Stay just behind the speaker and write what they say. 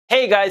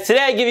Hey guys,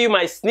 today I give you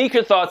my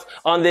sneaker thoughts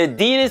on the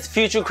Adidas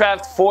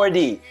Futurecraft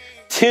 4D.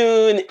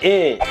 Tune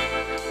in.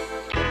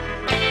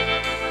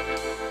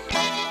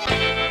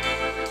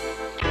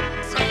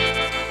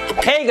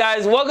 Hey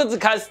guys, welcome to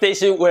Casa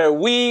Station where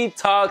we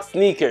talk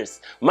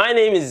sneakers. My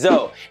name is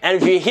Zoe, and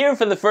if you're here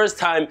for the first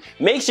time,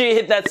 make sure you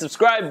hit that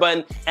subscribe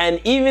button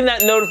and even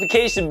that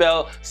notification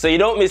bell so you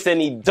don't miss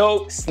any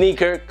dope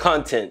sneaker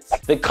content.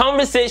 The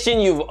conversation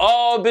you've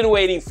all been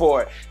waiting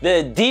for,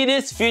 the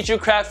Adidas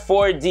Futurecraft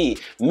 4D.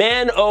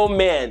 Man, oh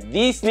man,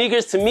 these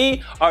sneakers to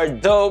me are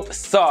dope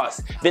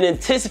sauce. Been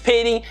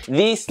anticipating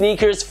these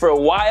sneakers for a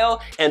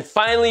while, and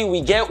finally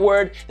we get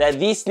word that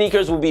these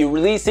sneakers will be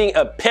releasing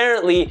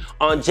apparently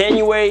on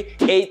January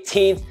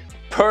 18th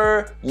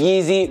per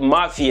Yeezy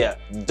Mafia.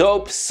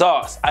 Dope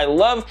sauce. I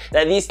love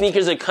that these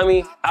sneakers are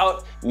coming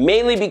out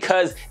mainly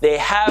because they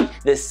have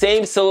the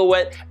same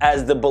silhouette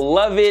as the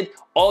beloved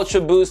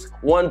ultraboost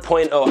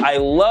 1.0. I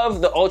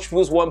love the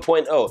ultraboost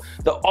 1.0.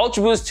 The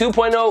ultraboost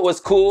 2.0 was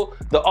cool.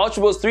 The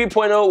ultraboost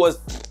 3.0 was,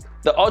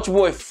 the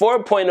ultraboy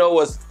 4.0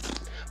 was,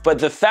 but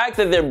the fact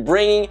that they're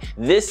bringing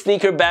this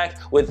sneaker back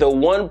with the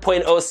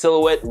 1.0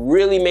 silhouette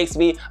really makes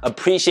me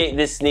appreciate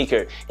this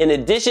sneaker. In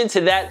addition to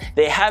that,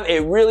 they have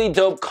a really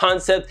dope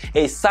concept,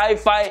 a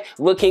sci-fi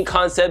looking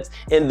concept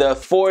in the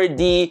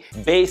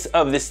 4D base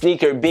of the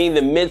sneaker, being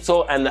the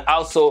midsole and the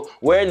outsole,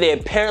 where they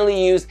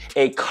apparently use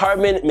a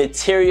carbon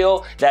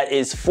material that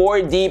is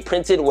 4D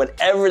printed,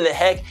 whatever the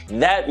heck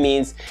that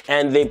means,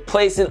 and they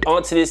place it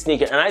onto this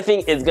sneaker. And I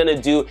think it's gonna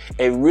do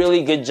a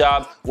really good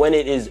job when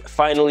it is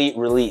finally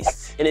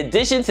released. In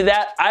addition to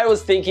that, I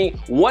was thinking,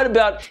 what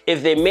about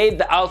if they made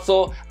the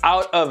outsole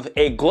out of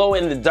a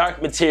glow-in-the-dark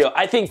material?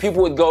 I think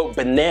people would go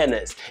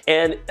bananas.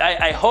 And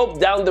I hope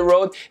down the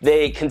road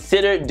they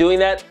consider doing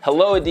that.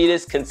 Hello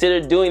Adidas,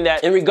 consider doing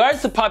that. In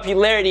regards to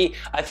popularity,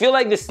 I feel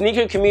like the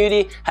sneaker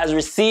community has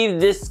received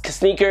this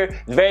sneaker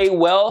very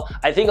well.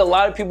 I think a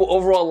lot of people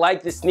overall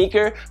like the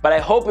sneaker, but I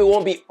hope it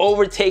won't be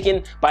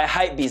overtaken by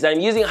hypebeasts.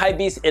 I'm using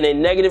hypebeasts in a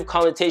negative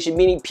connotation,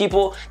 meaning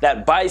people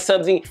that buy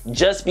something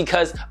just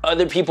because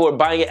other people are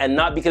buying it and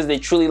not because they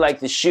truly like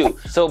the shoe.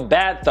 So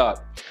bad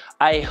thought.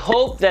 I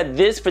hope that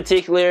this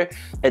particular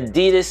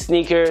Adidas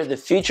sneaker, the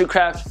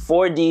Futurecraft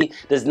 4D,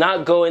 does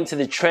not go into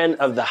the trend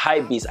of the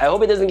hypebeast. I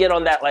hope it doesn't get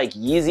on that like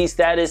Yeezy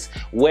status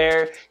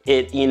where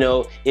it,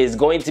 is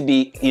going to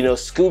be,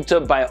 scooped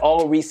up by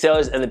all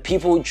resellers, and the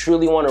people who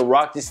truly want to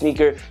rock the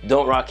sneaker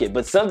don't rock it.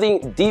 But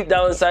something deep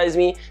down inside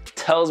me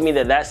tells me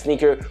that that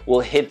sneaker will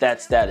hit that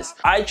status.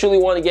 I truly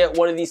want to get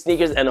one of these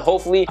sneakers, and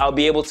hopefully I'll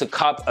be able to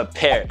cop a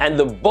pair. And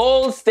the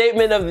bold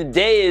statement of the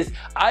day is,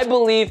 I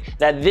believe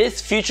that this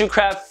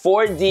Futurecraft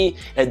 4D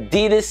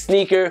Adidas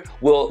sneaker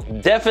will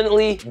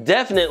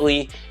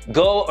definitely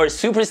go or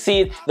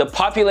supersede the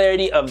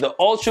popularity of the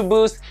Ultra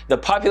Boost, the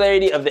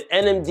popularity of the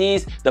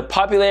NMDs, the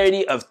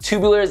popularity of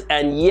tubulars,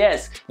 and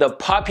yes, the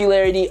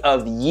popularity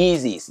of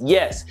Yeezys.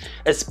 Yes,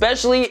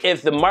 especially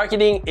if the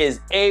marketing is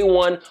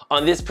A1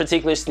 on this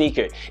particular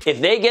sneaker.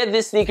 If they get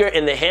this sneaker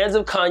in the hands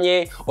of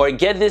Kanye, or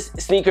get this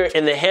sneaker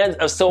in the hands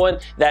of someone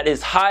that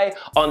is high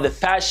on the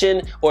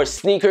fashion or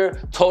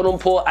sneaker totem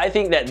pole, I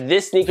think that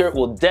this sneaker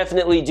will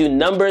definitely do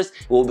numbers,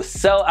 will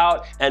sell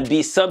out, and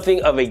be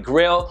something of a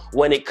grail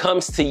when it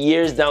comes to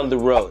years down the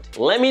road.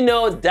 Let me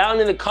know down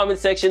in the comment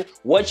section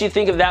what you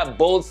think of that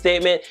bold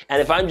statement,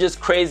 and if I'm just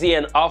crazy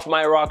and off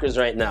my rockers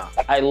right now.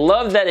 I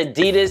love that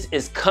Adidas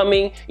is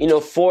coming,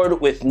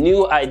 forward with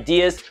new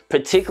ideas,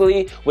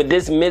 particularly with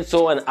this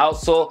midsole and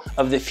outsole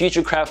of the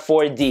Futurecraft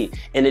 4D.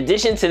 In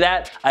addition to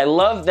that, I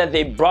love that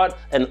they brought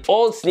an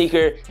old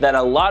sneaker that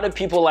a lot of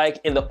people like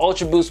in the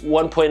ultraboost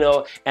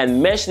 1.0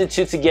 and meshed the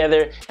two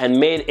together and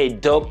made a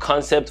dope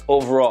concept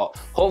overall.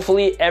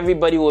 Hopefully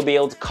everybody will be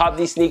able to cop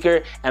this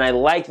sneaker, and I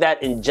like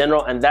that in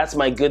general, and that's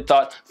my good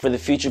thought for the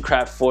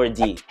Futurecraft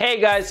 4D. Hey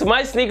guys, so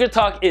my sneaker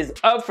talk is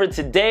up for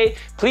today.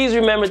 Please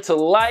remember to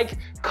like,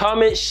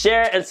 comment,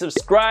 share, and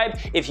subscribe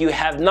if you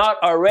have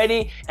not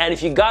already. And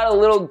if you got a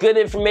little good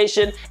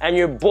information and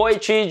your boy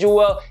treated you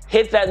well,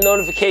 hit that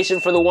notification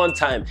for the one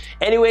time.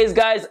 Anyways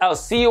guys, I'll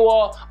see you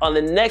all on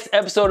the next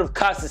episode of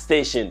Casa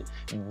Station.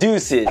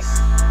 Deuces.